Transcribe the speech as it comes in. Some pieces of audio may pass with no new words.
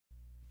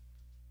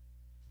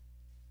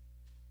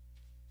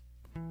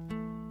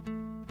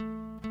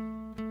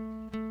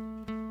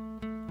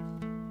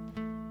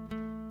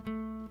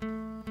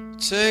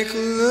Take a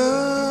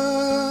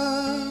look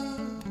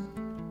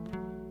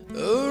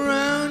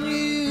around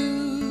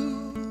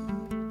you.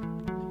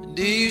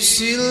 Do you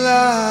see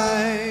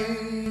life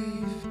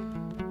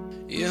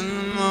in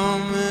the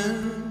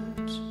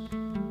moment?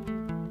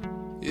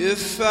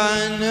 If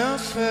I never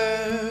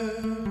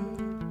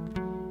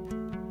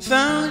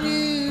found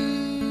you,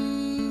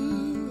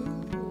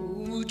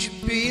 would you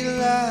be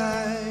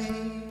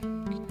like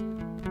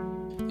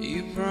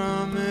you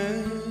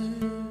promised?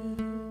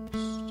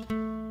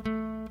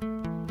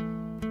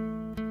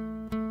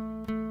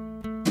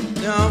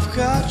 Now I've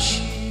got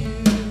you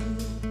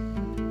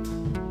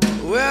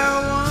where I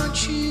want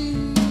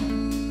you,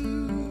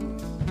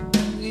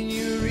 in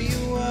your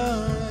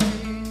rewind,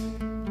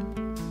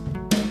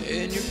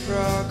 in your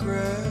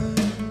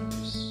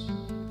progress,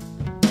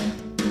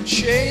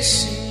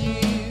 chasing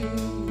you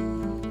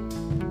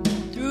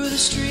through the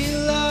street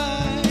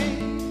light.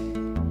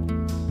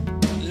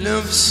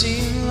 Never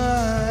seemed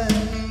like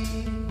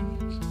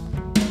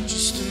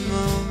just a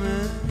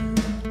moment.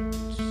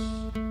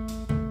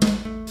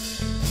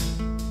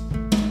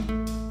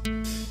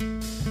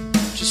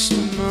 Just a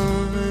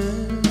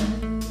moment.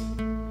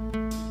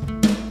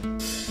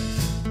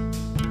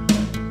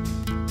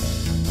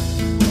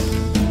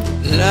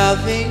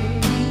 Loving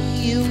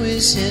you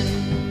is in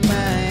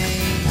my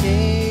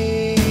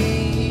nature.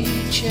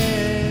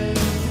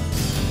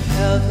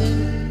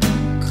 Heaven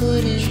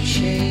couldn't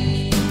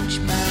change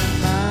my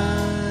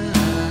mind.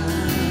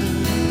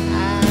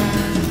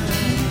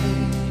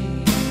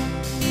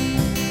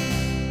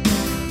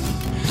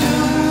 Do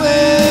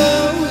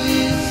well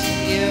with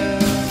your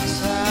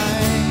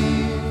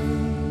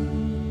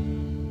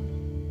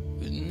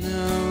but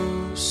no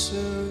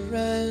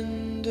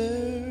surrender.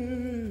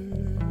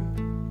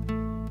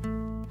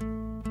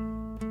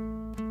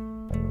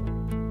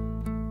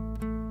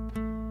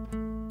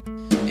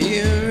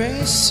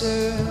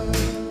 Eraser,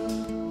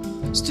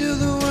 still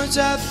the words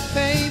of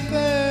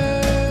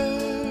paper.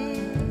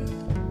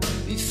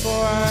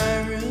 Before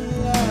I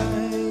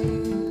realize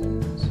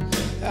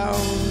how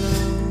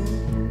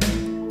alone.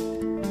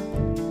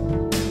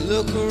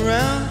 Look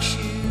around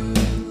you.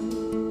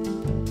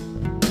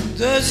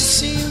 Does it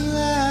seem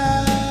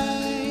like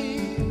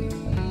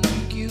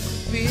you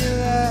could be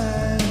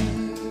like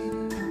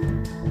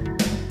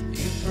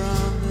you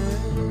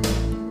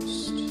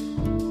promised?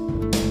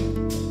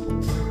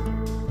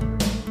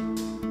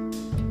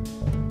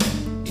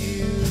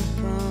 You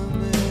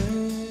promised.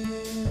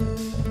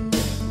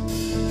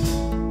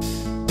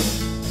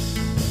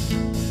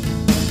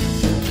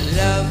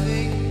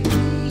 Loving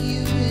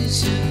you is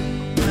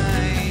in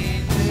my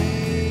nature.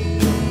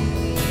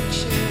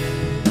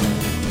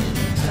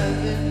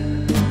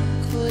 Heaven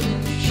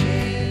couldn't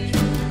change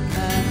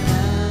my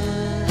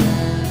mind.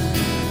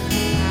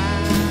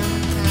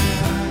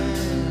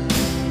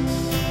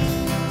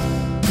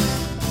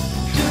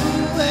 Do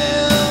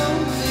well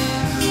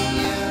with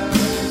your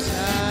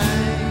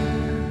time.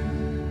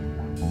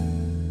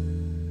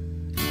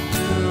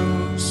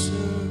 No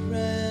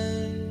surrender.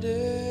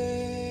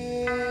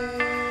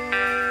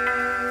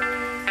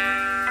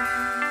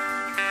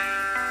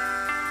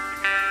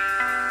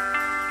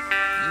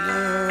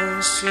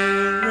 No surrender.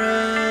 No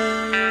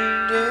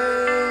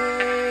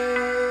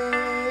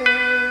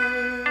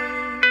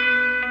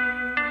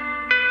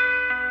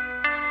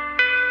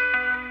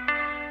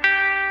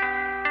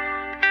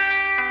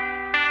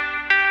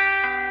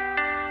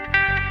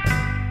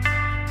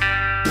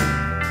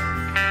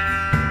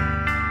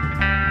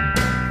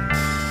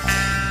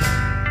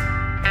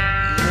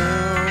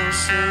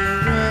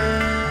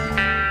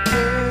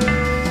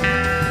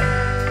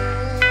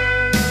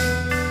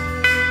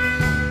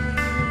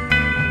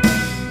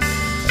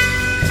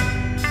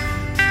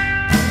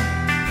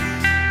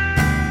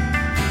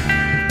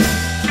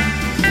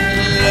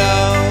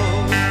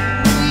love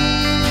will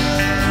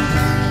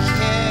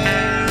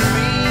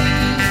carry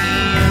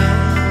on.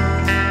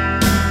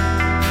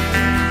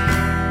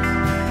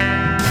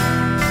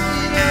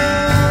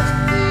 It'll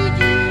feed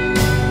you,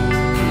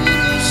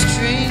 it'll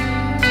string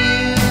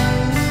you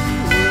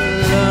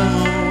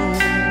along.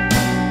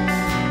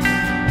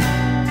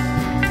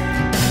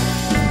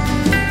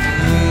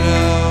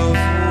 Love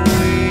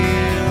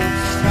will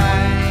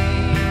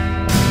find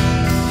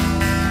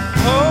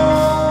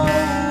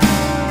always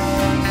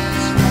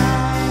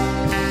right.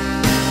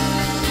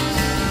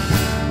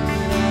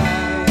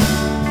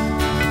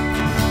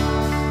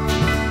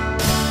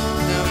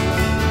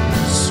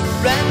 Never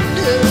surrender.